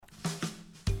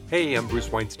Hey, I'm Bruce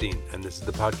Weinstein, and this is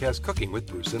the podcast Cooking with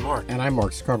Bruce and Mark. And I'm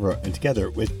Mark Scarbrough, and together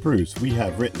with Bruce, we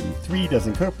have written 3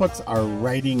 dozen cookbooks, are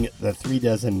writing the 3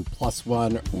 dozen plus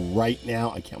one right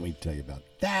now. I can't wait to tell you about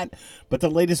that. But the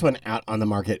latest one out on the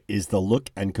market is the Look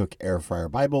and Cook Air Fryer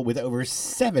Bible with over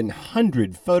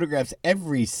 700 photographs.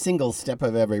 Every single step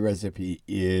of every recipe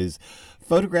is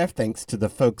photographed, thanks to the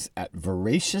folks at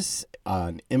Voracious,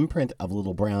 an imprint of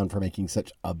Little Brown, for making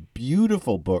such a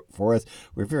beautiful book for us.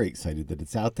 We're very excited that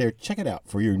it's out there. Check it out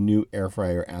for your new air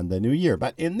fryer and the new year.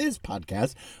 But in this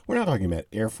podcast, we're not talking about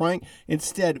air frying.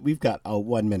 Instead, we've got a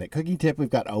 1-minute cooking tip. We've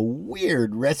got a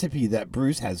weird recipe that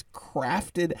Bruce has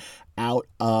crafted out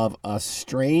of a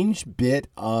strange bit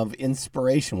of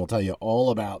inspiration. We'll tell you all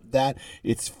about that.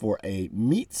 It's for a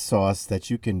meat sauce that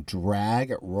you can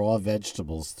drag raw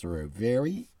vegetables through.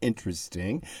 Very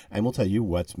interesting. And we'll tell you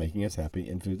what's making us happy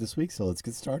in food this week. So let's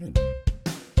get started.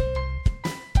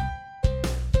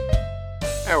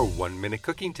 Our 1-minute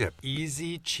cooking tip.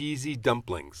 Easy, cheesy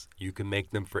dumplings. You can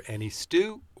make them for any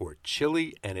stew or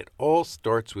chili, and it all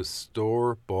starts with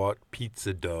store-bought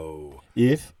pizza dough.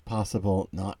 If possible,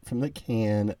 not from the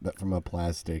can, but from a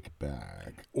plastic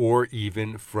bag. Or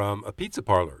even from a pizza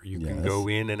parlor. You can Yes. go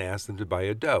in and ask them to buy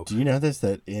a dough. Do you know this,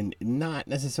 that in, not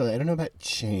necessarily, I don't know about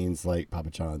chains like Papa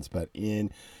John's, but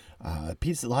in a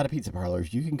lot of pizza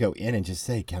parlors, you can go in and just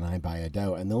say, can I buy a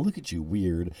dough? And they'll look at you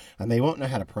weird, and they won't know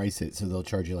how to price it, so they'll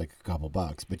charge you like a couple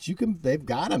bucks. But they've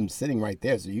got them sitting right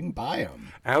there, so you can buy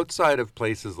them. Outside of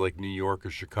places like New York or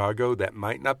Chicago, that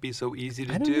might not be so easy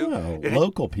to do. I don't know.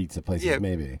 Local pizza places,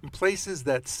 maybe. Places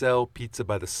that sell pizza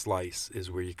by the slice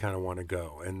is where you kind of want to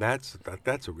go. And that's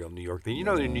a real New York thing. You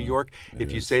know, in New York,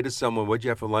 if you say to someone, what'd you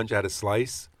have for lunch? I had a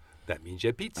slice. That means you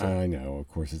had pizza. I know. Of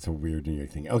course, it's a weird New York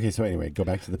thing. Okay, so anyway, go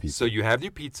back to the pizza. So you have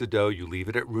your pizza dough. You leave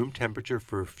it at room temperature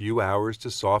for a few hours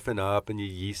to soften up, and your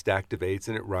yeast activates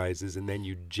and it rises. And then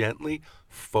you gently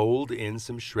fold in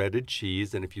some shredded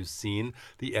cheese. And if you've seen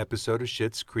the episode of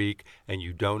Schitt's Creek and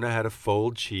you don't know how to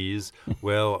fold cheese,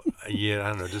 well, yeah, I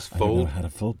don't know, just fold. I don't know how to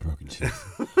fold broken cheese.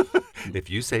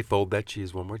 If you say fold that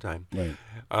cheese one more time.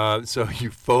 Right. So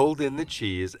you fold in the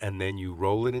cheese, and then you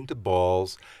roll it into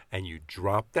balls, and you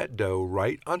drop that dough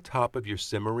right on top of your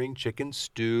simmering chicken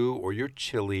stew or your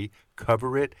chili.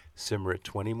 Cover it, simmer it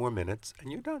 20 more minutes,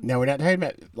 and you're done. Now, we're not talking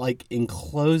about like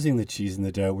enclosing the cheese in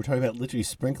the dough. We're talking about literally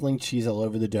sprinkling cheese all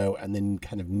over the dough and then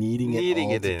kind of kneading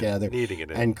it together. Kneading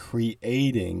it in. And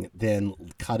creating, then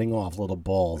cutting off little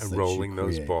balls. And rolling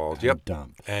those balls. Yep.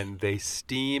 Dump. And they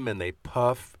steam and they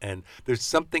puff. And there's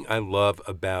something I love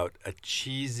about a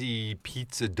cheesy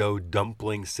pizza dough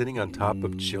dumpling sitting on top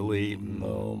of chili.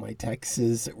 Oh, my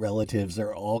Texas relatives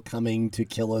are all coming to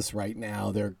kill us right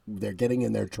now. They're getting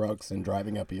in their trucks and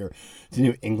driving up here to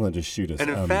New England to shoot us. And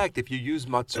in fact, if you use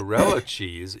mozzarella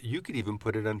cheese, you could even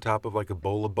put it on top of like a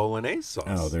bowl of bolognese sauce.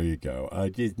 Oh, there you go.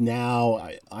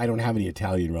 Now, I don't have any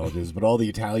Italian relatives, but all the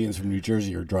Italians from New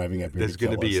Jersey are driving up here There's to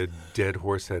kill us. going to be a dead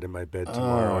horse head in my bed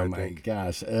tomorrow, I think. Oh, my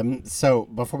gosh. So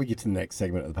before we get to the next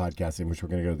segment of the podcast, in which we're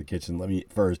going to go to the kitchen, let me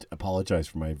first apologize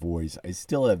for my voice. I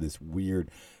still have this weird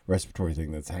respiratory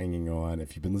thing that's hanging on.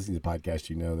 If you've been listening to the podcast,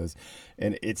 you know this.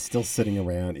 And it's still sitting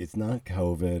around. It's not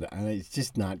COVID. And it's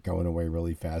just not going away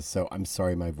really fast. So I'm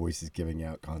sorry my voice is giving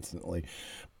out constantly.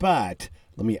 But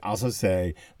let me also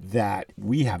say that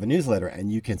we have a newsletter,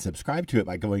 and you can subscribe to it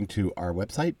by going to our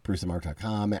website,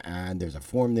 bruceandmark.com, and there's a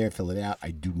form there. Fill it out.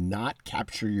 I do not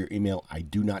capture your email. I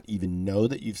do not even know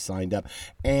that you've signed up.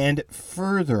 And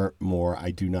furthermore,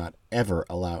 I do not ever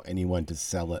allow anyone to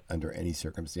sell it under any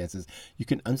circumstances. You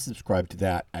can unsubscribe to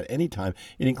that at any time.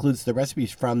 It includes the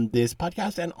recipes from this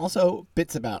podcast and also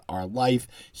bits about our life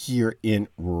here in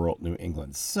rural New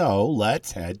England. So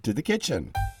let's head to the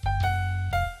kitchen.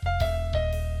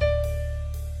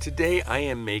 Today I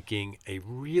am making a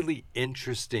really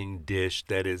interesting dish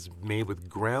that is made with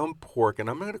ground pork, and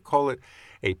I'm going to call it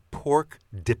a pork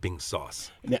dipping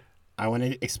sauce. Now, I want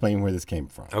to explain where this came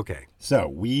from. Okay. So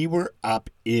we were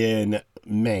up in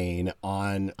Maine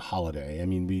on holiday. I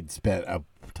mean, we'd spent a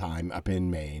time up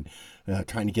in Maine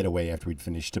trying to get away after we'd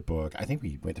finished a book. I think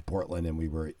we went to Portland and we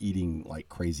were eating like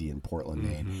crazy in Portland,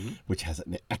 Maine, which has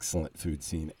an excellent food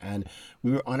scene. And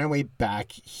we were on our way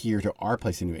back here to our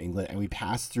place in New England, and we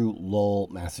passed through Lowell,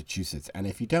 Massachusetts. And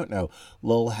if you don't know,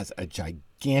 Lowell has a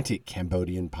gigantic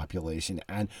Cambodian population,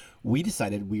 and we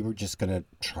decided we were just going to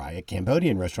try a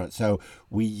Cambodian restaurant. So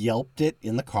we Yelped it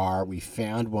in the car. We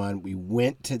found one. We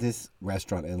went to this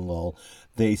restaurant in Lowell.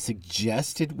 They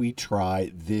suggested we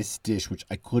try this dish, which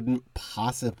I couldn't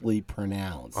possibly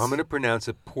pronounce. I'm going to pronounce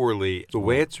it poorly. The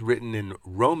way it's written in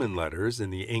Roman letters in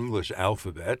the English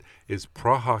alphabet is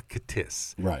prahok.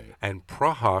 Right. And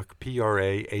prahok,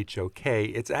 P-R-A-H-O-K,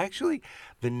 it's actually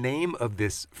the name of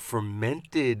this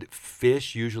fermented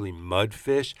fish, usually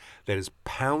mudfish, that is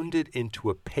pounded into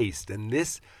a paste. And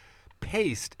this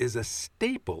paste is a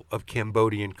staple of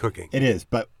Cambodian cooking. It is,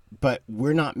 but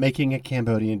we're not making a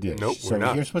Cambodian dish. Nope, so we're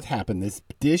not. Here's what happened. This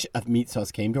dish of meat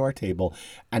sauce came to our table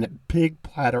and a big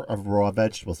platter of raw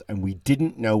vegetables, and we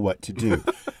didn't know what to do.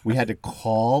 We had to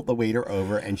call the waiter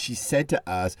over, and she said to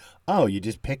us, oh, you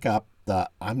just pick up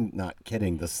I'm not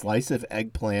kidding, the slice of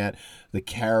eggplant, the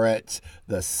carrots,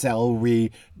 the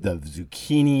celery, the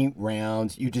zucchini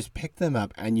rounds. You just pick them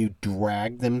up and you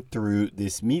drag them through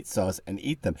this meat sauce and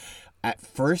eat them. At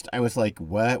first, I was like,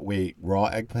 what? Wait, raw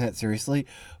eggplant? Seriously?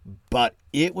 But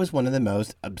it was one of the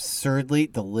most absurdly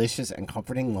delicious and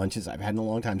comforting lunches I've had in a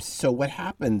long time. So what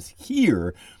happens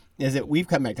here is that we've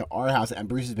come back to our house and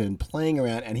Bruce has been playing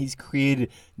around and he's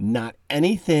created not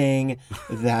anything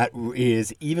that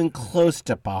is even close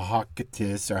to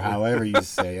pahokatis or however you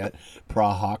say it.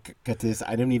 Prahokatis.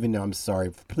 I don't even know. I'm sorry.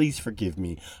 Please forgive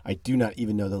me. I do not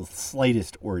even know the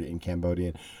slightest word in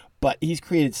Cambodian. But he's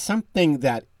created something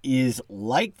that is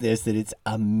like this, that it's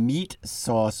a meat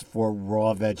sauce for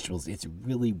raw vegetables. It's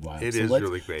really wild. It is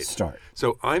really great. Start.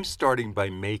 So I'm starting by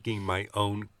making my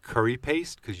own curry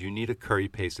paste because you need a curry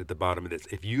paste at the bottom of this.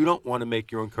 If you don't want to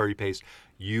make your own curry paste,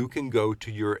 you can go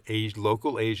to your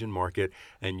local Asian market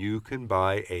and you can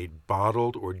buy a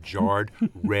bottled or jarred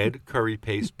red curry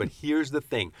paste. But here's the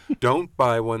thing. Don't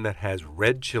buy one that has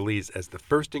red chilies as the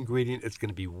first ingredient. It's going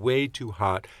to be way too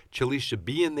hot. Chilies should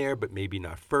be in there, but maybe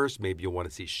not first. Maybe you'll want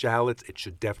to see shallots. It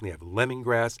should definitely have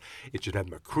lemongrass. It should have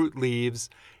makrut leaves.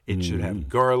 It should have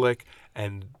garlic.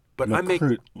 But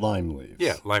makrut lime leaves.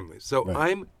 Yeah, lime leaves. So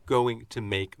Right. I'm going to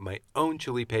make my own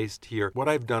chili paste here. What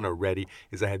I've done already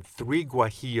is I had 3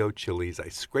 guajillo chilies. I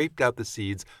scraped out the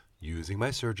seeds using my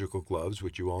surgical gloves,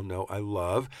 which you all know I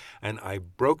love, and I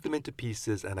broke them into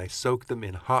pieces and I soaked them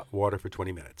in hot water for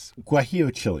 20 minutes.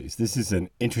 Guajillo chilies. This is an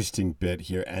interesting bit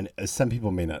here, and some people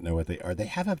may not know what they are. They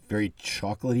have a very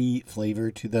chocolatey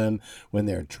flavor to them when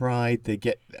they're dried. They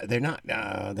get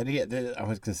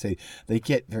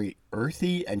very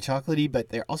earthy and chocolatey, but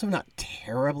they're also not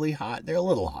terribly hot. They're a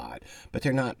little hot, but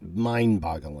they're not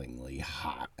mind-bogglingly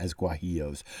hot as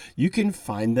guajillos. You can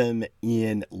find them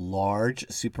in large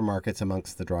supermarkets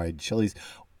amongst the dried chilies,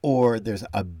 or there's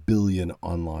a billion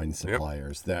online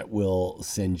suppliers that will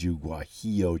send you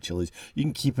guajillo chilies. You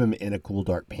can keep them in a cool,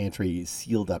 dark pantry,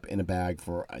 sealed up in a bag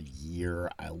for a year,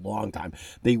 a long time.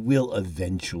 They will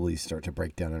eventually start to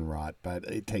break down and rot, but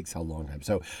it takes a long time.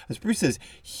 So, as Bruce says,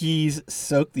 he's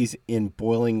soaked these in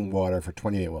boiling water for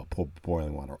 20 minutes. Well, pour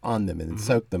boiling water on them and then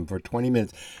soak them for 20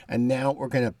 minutes. And now we're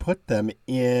going to put them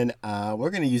in,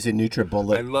 we're going to use a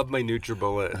NutriBullet. I love my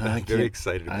NutriBullet. I'm very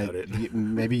excited about it.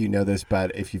 Maybe you know this,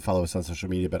 but if you follow us on social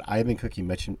media, but I have been cooking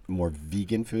much more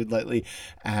vegan food lately,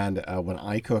 and when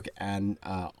I cook, and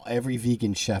every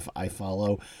vegan chef I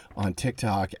follow on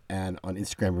TikTok and on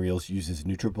Instagram Reels uses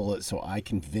NutriBullet, so I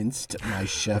convinced my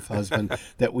chef husband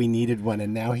that we needed one,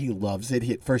 and now he loves it.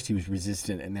 At first he was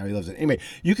resistant, and now he loves it. Anyway,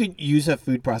 you could use a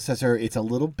food processor. It's a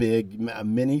little big. A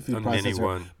mini food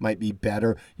processor might be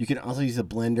better. You can also use a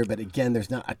blender, but again,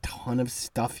 there's not a ton of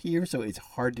stuff here, so it's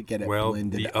hard to get it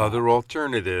blended the other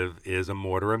alternative is a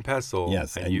mortar and pestle.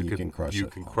 Yes, and you can crush it. You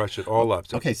can crush it all up.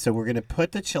 Okay, so we're going to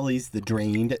put the chilies, the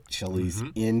drained chilies,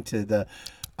 into the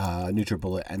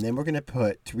NutriBullet, and then we're going to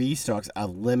put 3 stalks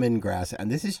of lemongrass, and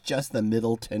this is just the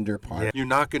middle tender part. Yeah. You're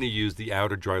not going to use the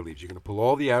outer dry leaves. You're going to pull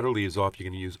all the outer leaves off. You're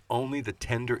going to use only the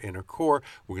tender inner core.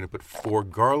 We're going to put 4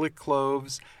 garlic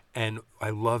cloves, and I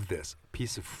love this, a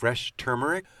piece of fresh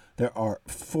turmeric. There are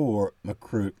 4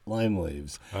 makrut lime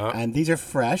leaves, and these are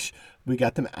fresh. We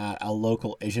got them at a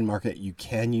local Asian market. You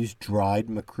can use dried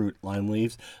makrut lime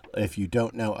leaves. If you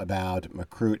don't know about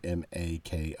makrut,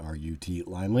 M-A-K-R-U-T,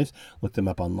 lime leaves, look them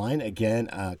up online. Again,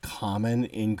 a common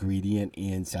ingredient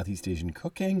in Southeast Asian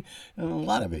cooking, a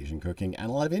lot of Asian cooking, and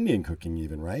a lot of Indian cooking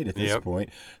even, right, at this point.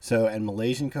 So, and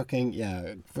Malaysian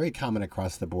cooking, very common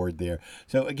across the board there.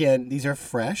 So, again, these are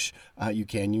fresh. You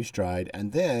can use dried.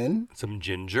 And then some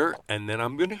ginger, and then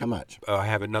I'm going to... How much? I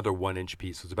have another 1-inch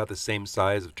piece. So it's about the same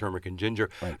size of turmeric and ginger.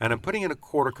 Right. And I'm putting in a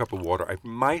 1/4 cup of water. I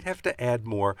might have to add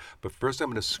more, but first I'm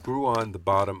going to screw on the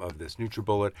bottom of this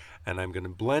NutriBullet, and I'm going to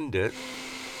blend it.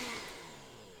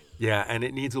 Yeah, and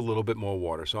it needs a little bit more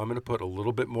water. So I'm going to put a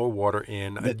little bit more water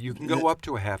in. You can go up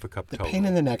to a half a cup The total. pain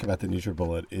in the neck about the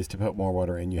NutriBullet is to put more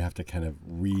water in. You have to kind of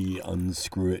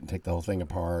unscrew it and take the whole thing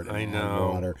apart. And I add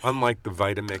know. water. Unlike the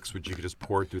Vitamix, which you could just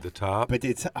pour it through the top. But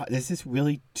this is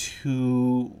really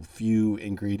too few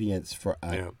ingredients for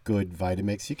a good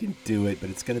Vitamix. You can do it, but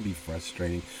it's going to be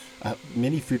frustrating.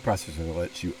 Many food processors will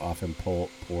let you often pour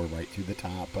right through the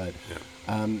top, but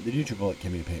the NutriBullet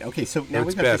can be a pain. Okay, so now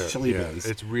we've got this chili base.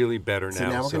 It's really better now. So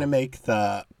now we're going to make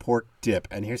the pork dip,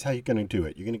 and here's how you're going to do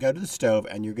it. You're going to go to the stove,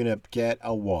 and you're going to get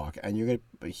a wok, and you're going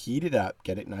to heat it up,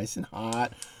 get it nice and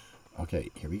hot. Okay,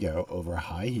 here we go. Over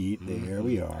high heat. There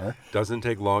we are. Doesn't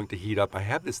take long to heat up. I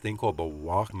have this thing called the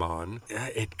Wokmon.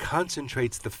 It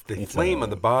concentrates the flame on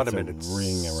the bottom, and it's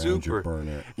ring around super. your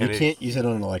burner. You can't use it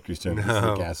on an electric stove. It's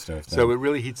a gas stove. So it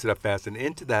really heats it up fast. And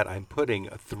into that, I'm putting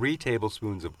 3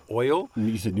 tablespoons of oil. And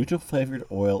you use a neutral flavored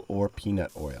oil or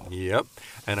peanut oil. Yep.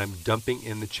 And I'm dumping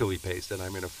in the chili paste. And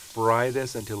I'm going to fry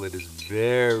this until it is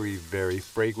very, very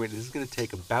fragrant. This is going to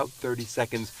take about 30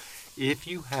 seconds. If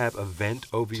you have a vent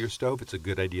over your stove, it's a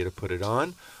good idea to put it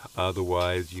on.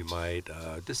 Otherwise, you might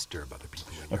disturb other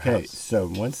people in your house. Okay, so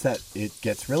once it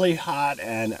gets really hot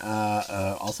and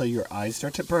also your eyes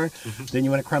start to burn, then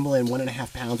you want to crumble in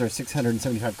 1.5 pounds or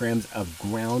 675 grams of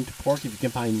ground pork. If you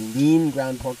can find lean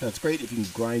ground pork, that's great. If you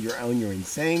can grind your own, you're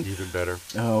insane. Even better.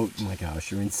 Oh my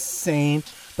gosh, you're insane.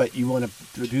 But you want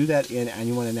to do that in, and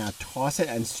you want to now toss it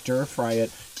and stir fry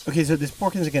it. Okay, so this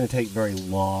pork isn't going to take very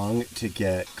long to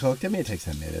get cooked. I mean, it takes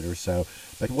a minute or so.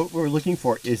 But what we're looking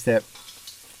for is that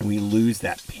we lose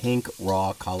that pink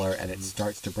raw color and it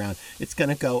starts to brown. It's going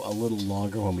to go a little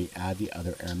longer when we add the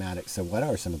other aromatics. So what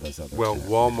are some of those other Well,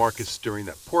 while Mark is stirring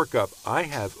that pork up, I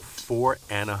have 4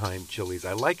 Anaheim chilies.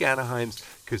 I like Anaheims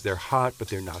because they're hot, but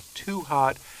they're not too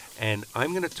hot. And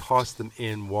I'm going to toss them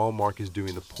in while Mark is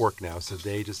doing the pork now, so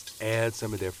they just add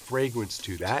some of their fragrance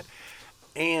to that.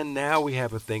 And now we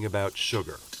have a thing about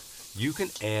sugar. You can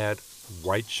add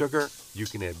white sugar. You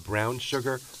can add brown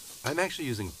sugar. I'm actually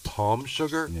using palm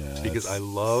sugar because I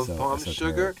love palm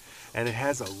sugar. And it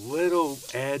has a little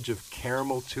edge of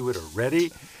caramel to it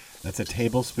already. That's a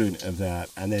tablespoon of that.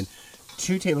 And then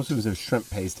 2 tablespoons of shrimp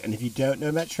paste. And if you don't know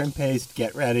about shrimp paste,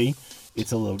 get ready.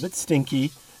 It's a little bit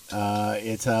stinky.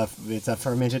 It's a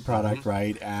fermented product,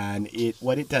 right? And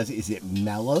what it does is it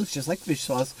mellows, just like fish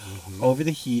sauce, over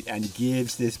the heat and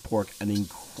gives this pork an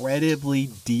incredibly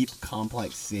deep,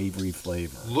 complex, savory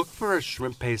flavor. Look for a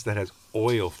shrimp paste that has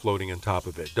oil floating on top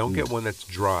of it. Don't get one that's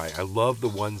dry. I love the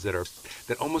ones that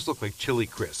almost look like chili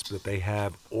crisps, that they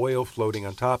have oil floating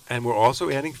on top. And we're also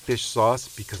adding fish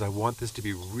sauce because I want this to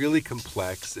be really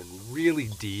complex and really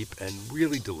deep and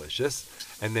really delicious.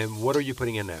 And then what are you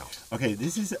putting in now? Okay,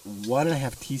 this is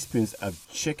 1.5 teaspoons of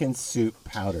chicken soup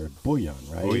powder, bouillon,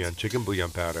 right? Bouillon, chicken bouillon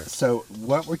powder. So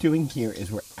what we're doing here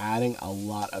is we're adding a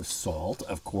lot of salt,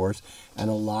 of course, and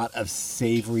a lot of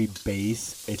savory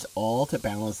base. It's all to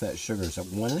balance that sugar. So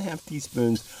 1.5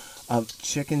 teaspoons of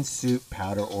chicken soup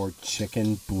powder or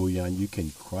chicken bouillon. You can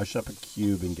crush up a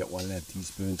cube and get 1.5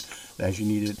 teaspoons as you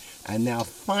need it. And now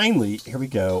finally, here we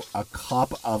go, a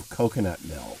cup of coconut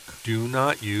milk. Do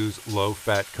not use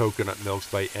low-fat coconut milk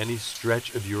by any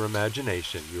stretch of your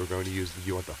imagination. You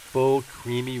want the full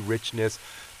creamy richness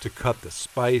to cut the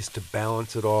spice, to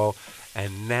balance it all.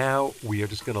 And now we are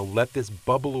just going to let this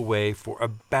bubble away for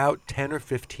about 10 or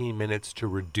 15 minutes to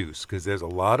reduce, because there's a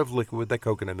lot of liquid with that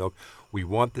coconut milk. We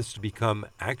want this to become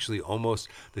actually almost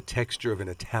the texture of an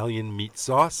Italian meat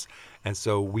sauce. And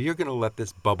so we are going to let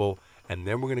this bubble, and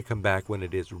then we're going to come back when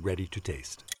it is ready to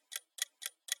taste.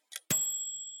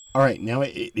 All right, now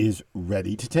it is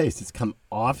ready to taste. It's come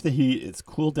off the heat. It's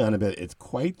cooled down a bit. It's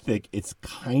quite thick. It's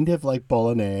kind of like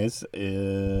bolognese.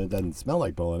 It doesn't smell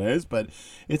like bolognese, but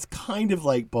it's kind of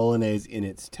like bolognese in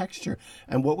its texture.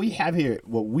 And what we have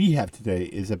today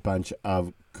is a bunch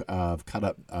of cut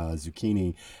up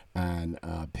zucchini and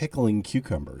pickling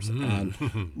cucumbers.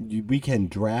 And we can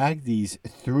drag these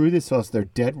through the sauce. They're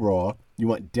dead raw. You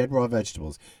want dead raw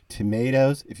vegetables.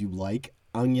 Tomatoes, if you like.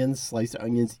 Onions, sliced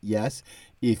onions, yes.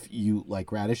 If you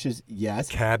like radishes, yes.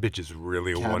 Cabbage is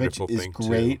really a wonderful thing, too. Cabbage is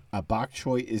great. Bok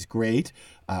choy is great.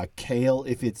 Kale,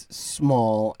 if it's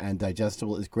small and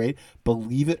digestible, is great.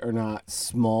 Believe it or not,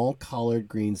 small collard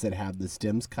greens that have the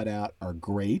stems cut out are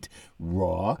great,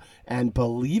 raw. And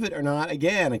believe it or not,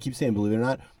 again, I keep saying believe it or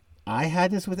not, I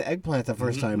had this with eggplant the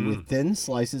first time, with thin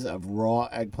slices of raw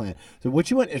eggplant. So what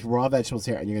you want is raw vegetables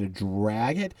here, and you're going to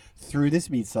drag it through this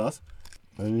meat sauce.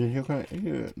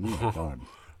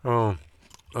 Oh,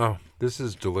 this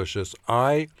is delicious.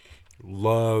 I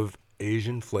love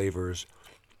Asian flavors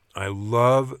I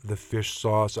love the fish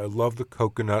sauce. I love the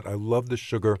coconut. I love the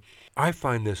sugar. I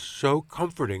find this so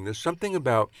comforting. There's something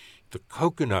about the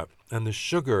coconut and the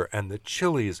sugar and the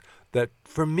chilies that,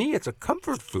 for me, it's a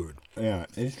comfort food. Yeah,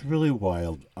 it's really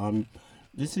wild.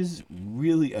 This is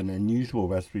really an unusual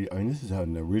recipe. I mean, this is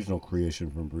an original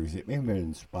creation from Bruce. It may have been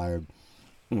inspired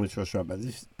in this restaurant, but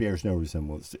this bears no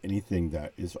resemblance to anything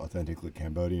that is authentically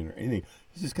Cambodian or anything.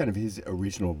 This is kind of his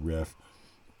original riff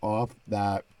off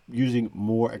that, using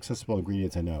more accessible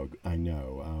ingredients. I know,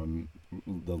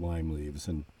 the lime leaves,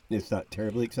 and it's not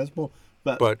terribly accessible,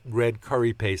 but red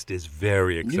curry paste is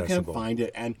very accessible. You can find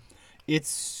it, and it's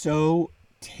so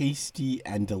tasty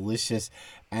and delicious,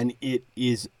 and it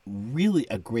is really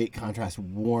a great contrast,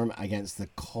 warm against the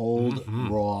cold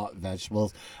raw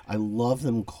vegetables. I love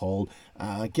them cold.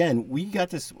 Again, we got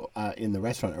this in the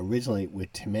restaurant originally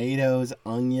with tomatoes,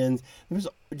 onions. There was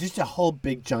just a whole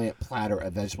big giant platter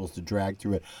of vegetables to drag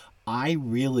through it. I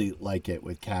really like it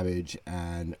with cabbage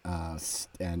and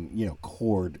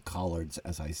cord collards,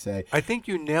 as I say. I think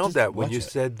you nailed that when you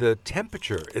said the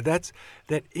temperature.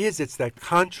 It's that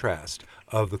contrast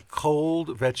of the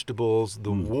cold vegetables,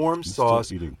 the warm sauce,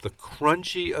 the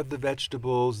crunchy of the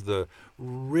vegetables, the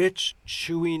rich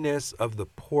chewiness of the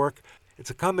pork. It's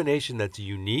a combination that's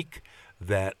unique,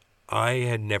 that I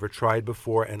had never tried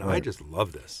before, and I just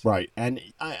love this. Right. And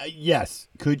yes,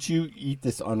 could you eat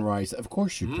this on rice? Of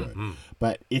course you could.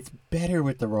 But it's better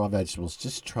with the raw vegetables.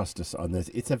 Just trust us on this.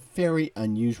 It's a very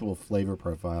unusual flavor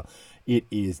profile. It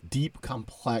is deep,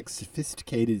 complex,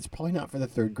 sophisticated. It's probably not for the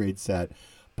third grade set,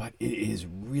 but it is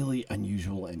really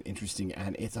unusual and interesting,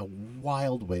 and it's a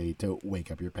wild way to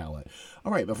wake up your palate.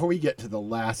 All right, before we get to the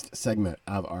last segment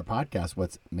of our podcast,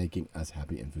 what's making us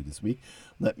happy in food this week,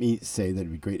 let me say that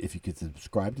it'd be great if you could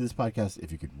subscribe to this podcast,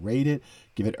 if you could rate it,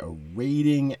 give it a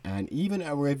rating, and even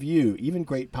a review. Even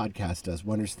Great Podcast does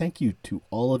wonders. Thank you to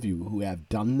all of you who have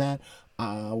done that.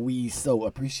 We so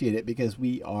appreciate it because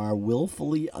we are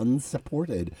willfully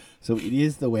unsupported. So it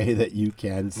is the way that you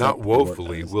can support Not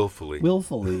woefully, us. willfully.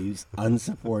 Willfully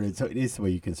unsupported. So it is the way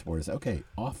you can support us. Okay,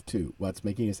 off to what's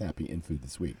making us happy in food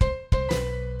this week.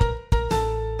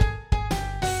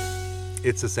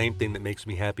 It's the same thing that makes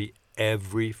me happy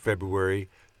every February.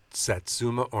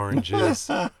 Satsuma oranges.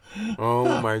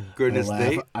 Oh my goodness.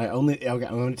 I'm going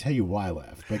to tell you why I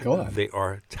laughed, but go on. They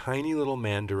are tiny little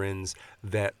mandarins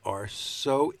that are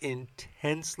so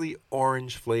intensely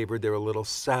orange flavored. They're a little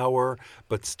sour,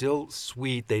 but still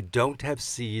sweet. They don't have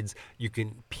seeds. You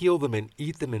can peel them and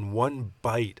eat them in one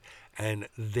bite. And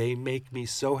they make me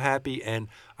so happy, and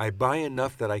I buy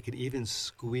enough that I can even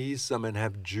squeeze some and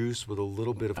have juice with a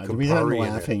little bit of Campari in it. The reason I'm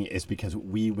laughing is because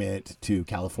we went to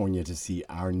California to see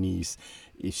our niece.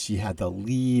 She had the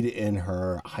lead in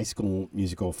her high school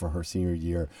musical for her senior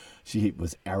year. She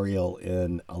was Ariel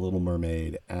in A Little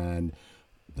Mermaid, and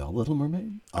The Little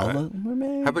Mermaid? Little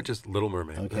Mermaid? How about just Little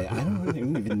Mermaid? Okay, I don't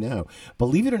even know.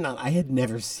 Believe it or not, I had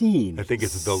never seen I think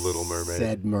it's The Little Mermaid.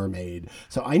 Said mermaid.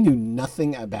 So I knew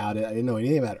nothing about it. I didn't know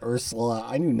anything about Ursula.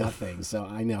 I knew nothing. So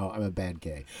I know I'm a bad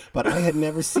gay. But I had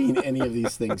never seen any of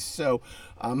these things. So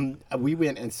we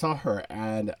went and saw her,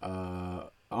 and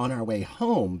on our way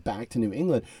home back to New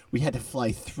England, we had to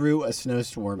fly through a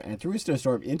snowstorm, and through a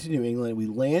snowstorm into New England. We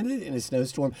landed in a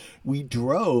snowstorm. We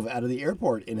drove out of the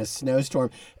airport in a snowstorm.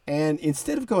 And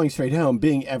instead of going straight home,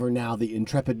 being ever now the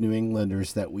intrepid New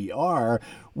Englanders that we are,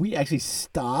 we actually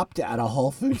stopped at a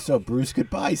Whole Foods so Bruce could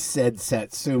buy said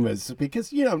satsumas,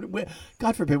 because,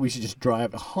 God forbid we should just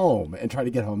drive home and try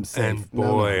to get home safe. And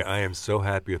boy, I am so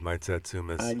happy with my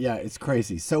satsumas. Yeah, it's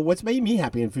crazy. So what's made me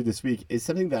happy in food this week is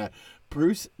something that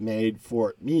Bruce made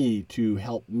for me to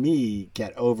help me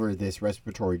get over this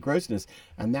respiratory grossness,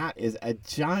 and that is a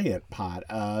giant pot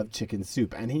of chicken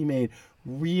soup. And he made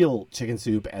real chicken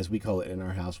soup, as we call it in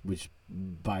our house, which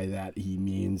by that he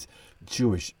means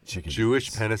Jewish chicken.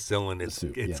 Jewish penicillin.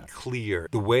 It's clear.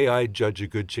 The way I judge a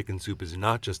good chicken soup is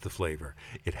not just the flavor.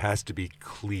 It has to be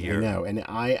clear. I know, and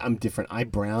I'm different. I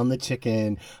brown the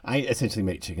chicken. I essentially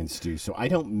make chicken stew, so I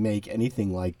don't make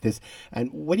anything like this. And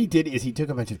what he did is he took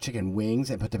a bunch of chicken wings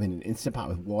and put them in an Instant Pot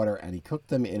with water, and he cooked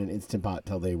them in an Instant Pot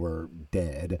till they were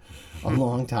dead a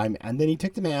long time. And then he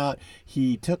took them out.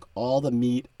 He took all the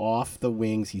meat off the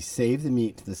wings. He saved the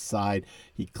meat to the side.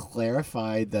 He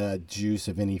clarified the juice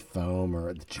of any foam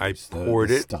or the juice. I poured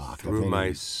the it stock through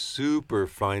my super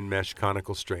fine mesh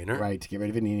conical strainer. Right, to get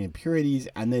rid of any impurities.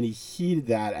 And then he heated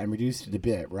that and reduced it a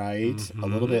bit, right? A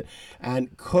little bit.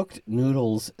 And cooked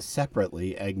noodles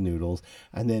separately, egg noodles,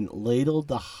 and then ladled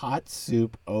the hot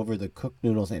soup over the cooked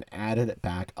noodles and added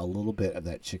back a little bit of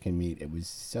that chicken meat. It was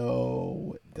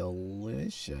so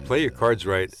delicious. Play your cards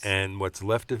right, and what's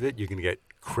left of it, you can get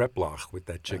kreplach with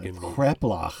that chicken meat.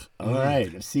 Kreplach. All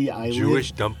right. See,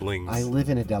 Jewish dumplings. I live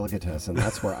in a delicatessen.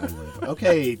 That's where I live.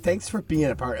 Okay, thanks for being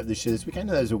a part of the show this week. I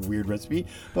know that was a weird recipe,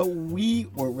 but we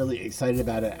were really excited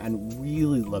about it and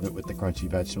really love it with the crunchy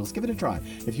vegetables. Give it a try.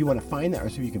 If you want to find that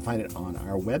recipe, you can find it on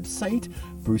our website,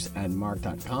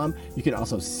 bruceandmark.com. You can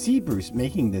also see Bruce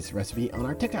making this recipe on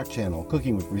our TikTok channel,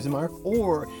 Cooking with Bruce and Mark,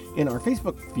 or in our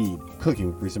Facebook feed, Cooking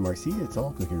with Bruce and Mark. See, it's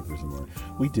all Cooking with Bruce and Mark.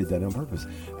 We did that on purpose.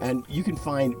 And you can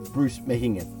find Bruce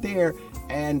making it there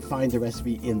and find the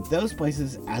recipe in those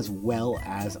places as well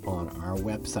as on our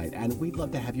website. And we'd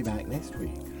love to have you back next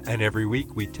week. And every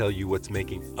week we tell you what's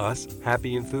making us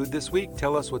happy in food this week.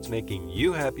 Tell us what's making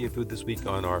you happy in food this week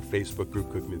on our Facebook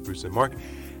group, Cooking with Bruce and Mark.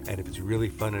 And if it's really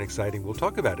fun and exciting, we'll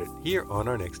talk about it here on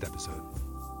our next episode.